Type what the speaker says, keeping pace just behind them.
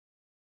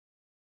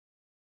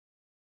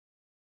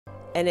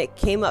And it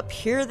came up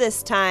here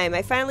this time.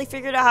 I finally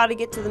figured out how to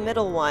get to the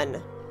middle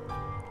one.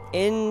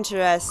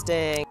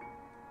 Interesting.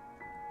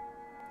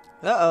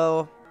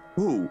 Uh-oh.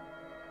 Ooh.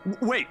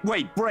 Wait,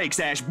 brakes,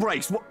 Ash,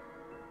 brakes.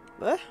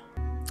 What?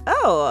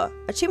 Oh,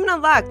 achievement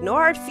unlocked. No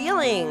hard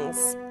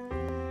feelings.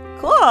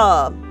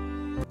 Cool.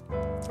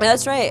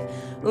 That's right.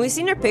 When we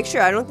seen her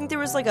picture, I don't think there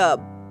was like a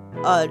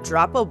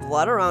drop of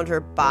blood around her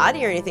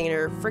body or anything, and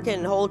her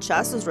freaking whole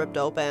chest was ripped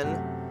open.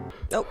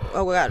 Oh,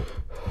 oh my god.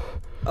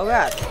 Oh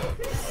god.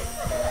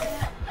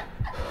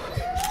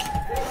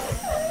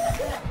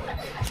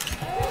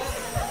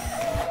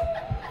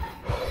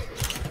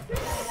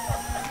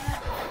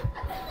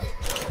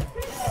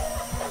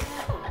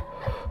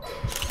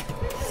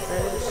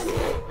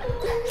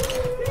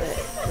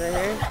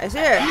 I see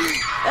her.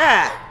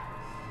 Ah.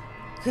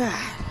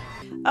 God.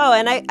 Oh,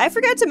 and I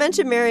forgot to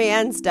mention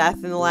Marianne's death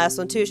in the last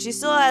one too. She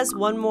still has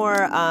one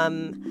more,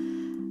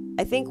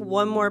 I think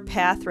one more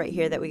path right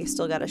here that we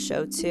still gotta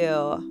show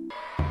too.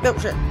 Oh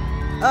shit.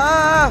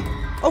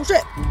 Oh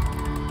shit.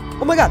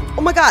 Oh my god.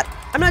 Oh my god.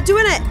 I'm not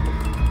doing it.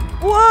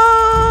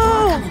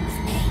 Whoa.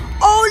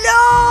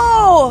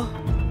 Oh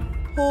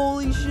no.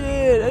 Holy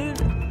shit.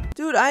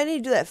 Dude, I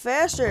need to do that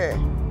faster.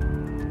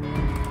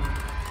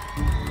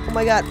 Oh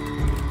my god.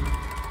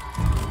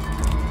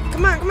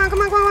 Come on, come on, come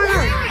on, come on, come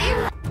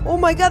on. Oh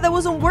my god, that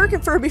wasn't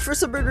working for me for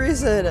some weird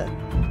reason.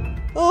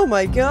 Oh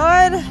my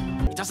god.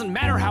 It doesn't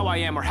matter how I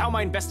am or how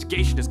my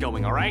investigation is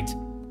going, alright?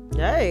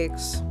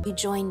 Yikes. You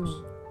join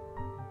me.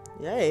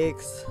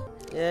 Yikes.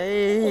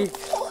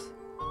 Yikes.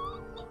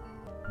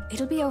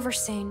 It'll be over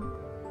soon.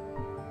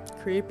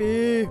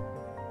 Creepy.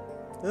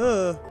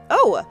 Ugh.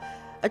 Oh!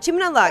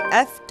 Achievement unlocked.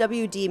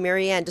 FWD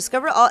Marianne.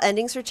 Discover all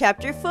endings for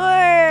chapter 4.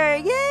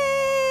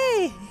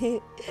 Yay!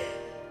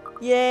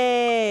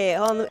 Yay!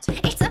 It's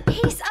a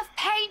piece of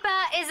paper,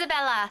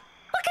 Isabella.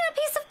 What can a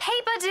piece of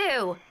paper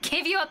do?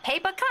 Give you a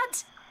paper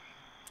cut?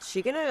 Is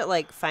she gonna,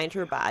 like, find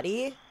her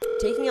body?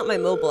 Taking out my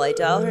mobile, I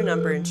dial her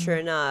number, and sure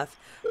enough,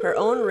 her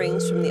own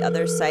rings from the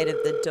other side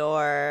of the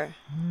door.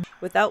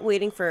 Without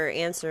waiting for her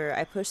answer,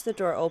 I push the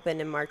door open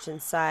and march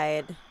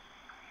inside.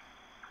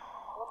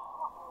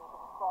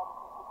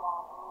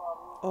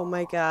 Oh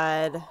my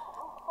god.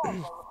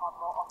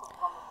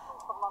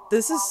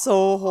 This is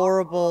so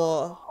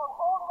horrible.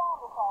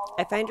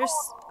 I find her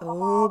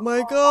oh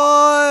my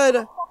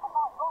god!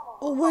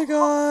 Oh my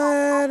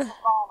god!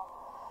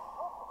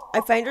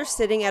 I find her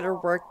sitting at her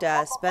work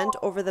desk, bent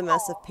over the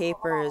mess of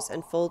papers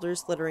and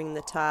folders littering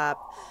the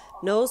top,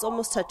 nose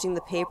almost touching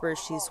the papers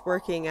she's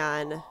working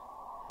on.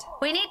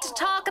 We need to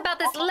talk about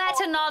this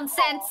letter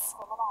nonsense.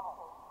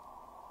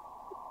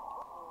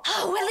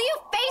 Oh, will you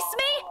face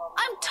me?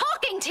 I'm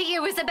talking to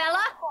you,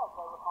 Isabella.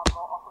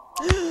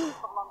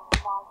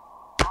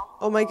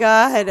 Oh my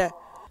god.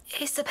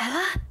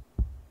 Isabella?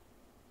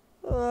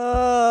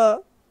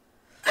 Oh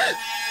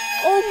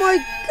my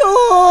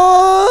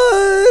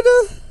god!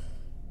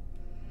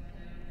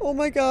 Oh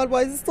my god,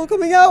 why is it still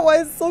coming out? Why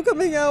is it still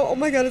coming out? Oh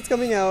my god, it's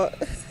coming out.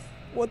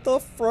 What the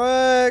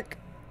frick?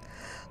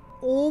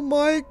 Oh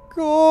my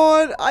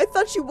god. I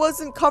thought she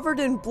wasn't covered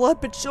in blood,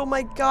 but oh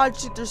my god,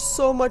 there's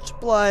so much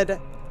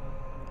blood.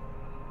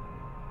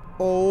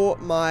 Oh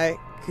my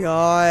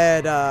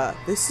god.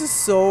 This is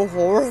so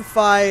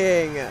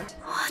horrifying.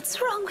 What's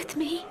wrong with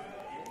me?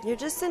 You're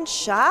just in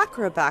shock,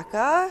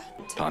 Rebecca.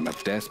 Time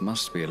of death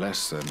must be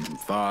less than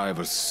 5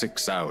 or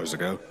 6 hours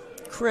ago.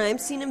 Crime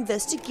scene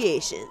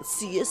investigation,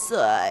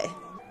 CSI.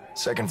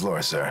 Second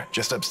floor, sir.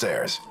 Just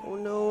upstairs. Oh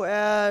no,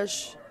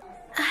 Ash.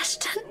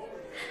 Ashton.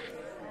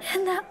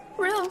 In that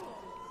room.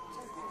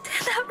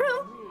 In that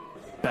room.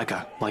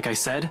 Becca, like I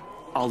said,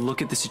 I'll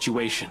look at the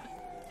situation.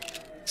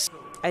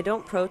 I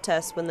don't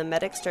protest when the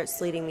medic starts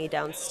leading me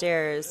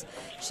downstairs.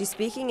 She's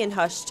speaking in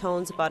hushed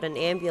tones about an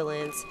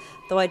ambulance,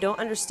 though I don't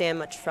understand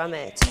much from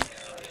it.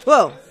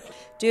 Whoa!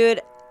 Dude,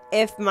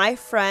 if my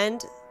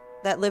friend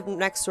that lived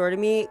next door to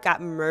me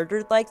got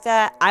murdered like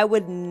that, I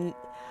would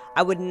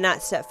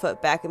not step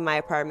foot back in my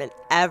apartment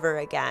ever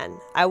again.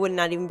 I would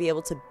not even be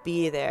able to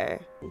be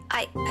there.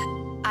 I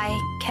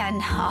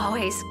can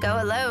always go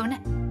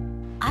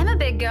alone. I'm a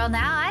big girl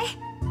now,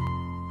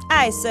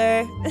 Aye,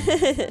 sir.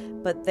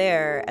 But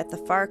there, at the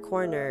far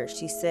corner,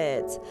 she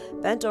sits,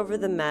 bent over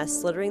the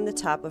mess littering the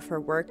top of her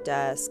work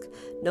desk,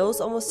 nose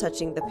almost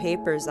touching the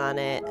papers on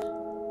it.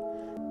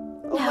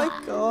 Oh my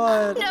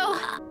god.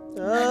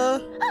 No.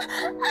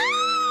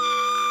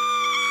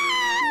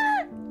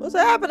 What's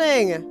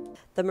happening?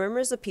 The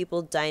murmurs of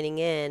people dining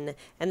in,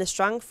 and the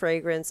strong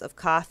fragrance of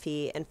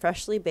coffee and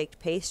freshly baked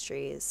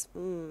pastries.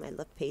 I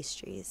love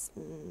pastries.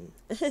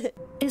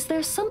 Is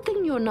there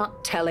something you're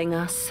not telling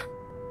us?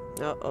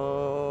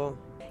 Uh-oh.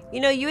 You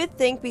know, you would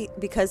think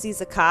because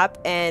he's a cop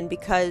and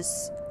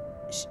because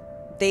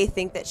they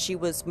think that she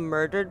was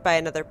murdered by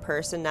another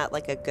person, not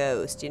like a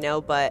ghost, you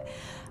know, but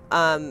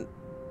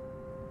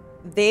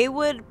they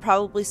would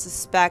probably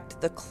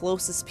suspect the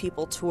closest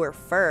people to her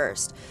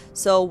first.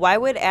 So why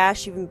would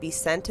Ash even be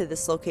sent to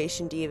this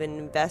location to even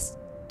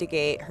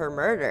investigate her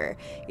murder?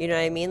 You know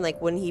what I mean?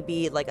 Like, wouldn't he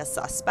be like a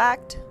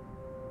suspect?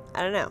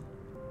 I don't know.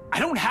 I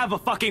don't have a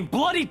fucking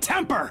bloody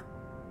temper!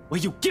 Will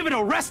you give it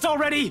a rest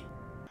already?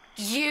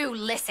 You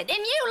listen, and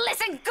you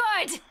listen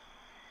good!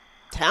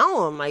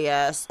 Tell him, I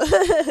guess. Or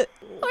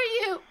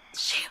you.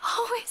 She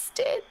always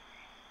did.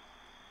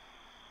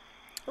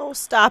 Oh,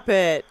 stop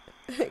it.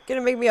 You're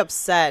gonna make me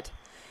upset.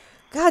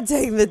 God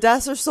dang, the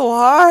deaths are so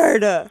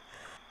hard.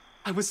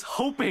 I was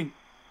hoping,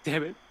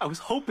 damn it, I was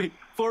hoping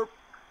for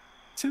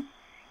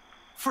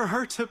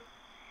her to...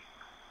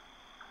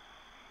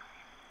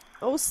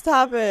 Oh,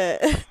 stop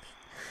it.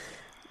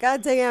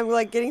 God dang it, I'm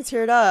like getting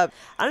teared up.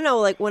 I don't know,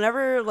 like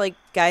whenever like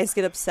guys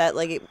get upset,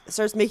 like it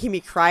starts making me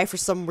cry for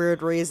some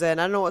weird reason.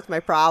 I don't know what's my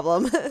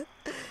problem.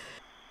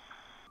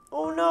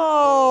 Oh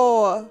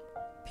no.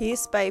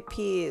 Piece by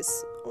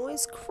piece. Oh,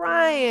 he's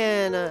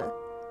crying.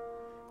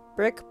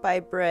 Brick by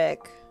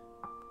brick.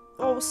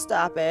 Oh,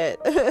 stop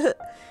it.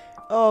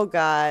 Oh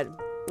god.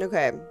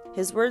 Okay.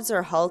 His words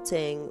are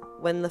halting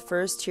when the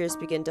first tears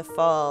begin to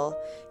fall.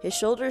 His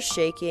shoulders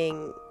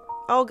shaking.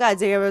 Oh god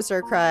damn, I'm gonna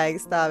start crying.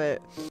 Stop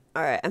it.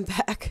 Alright, I'm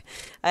back.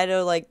 I had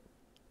to like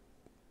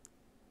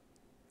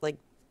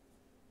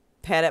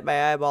pat at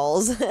my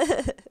eyeballs.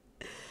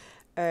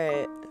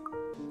 Alright.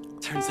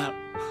 Turns out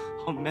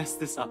I'll mess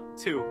this up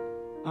too,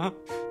 huh?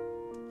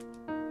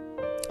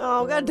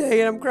 Oh god dang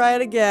it, I'm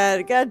crying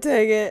again. God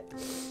dang it.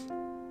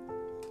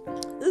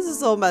 This is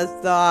so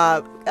messed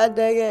up. God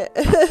dang it.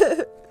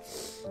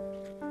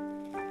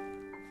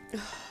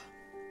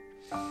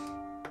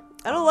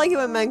 I don't like it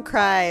when men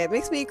cry. It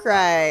makes me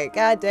cry.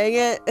 God dang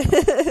it.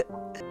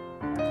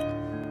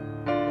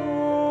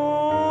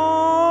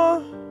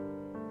 Aww.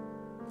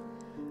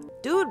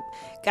 Dude,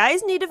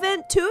 guys need to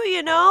vent too,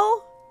 you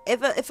know?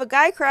 If a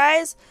guy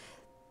cries,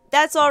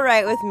 that's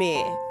alright with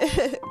me.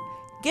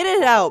 Get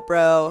it out,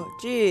 bro.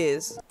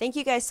 Jeez. Thank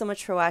you guys so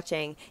much for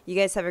watching. You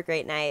guys have a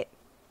great night.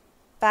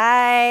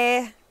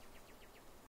 Bye.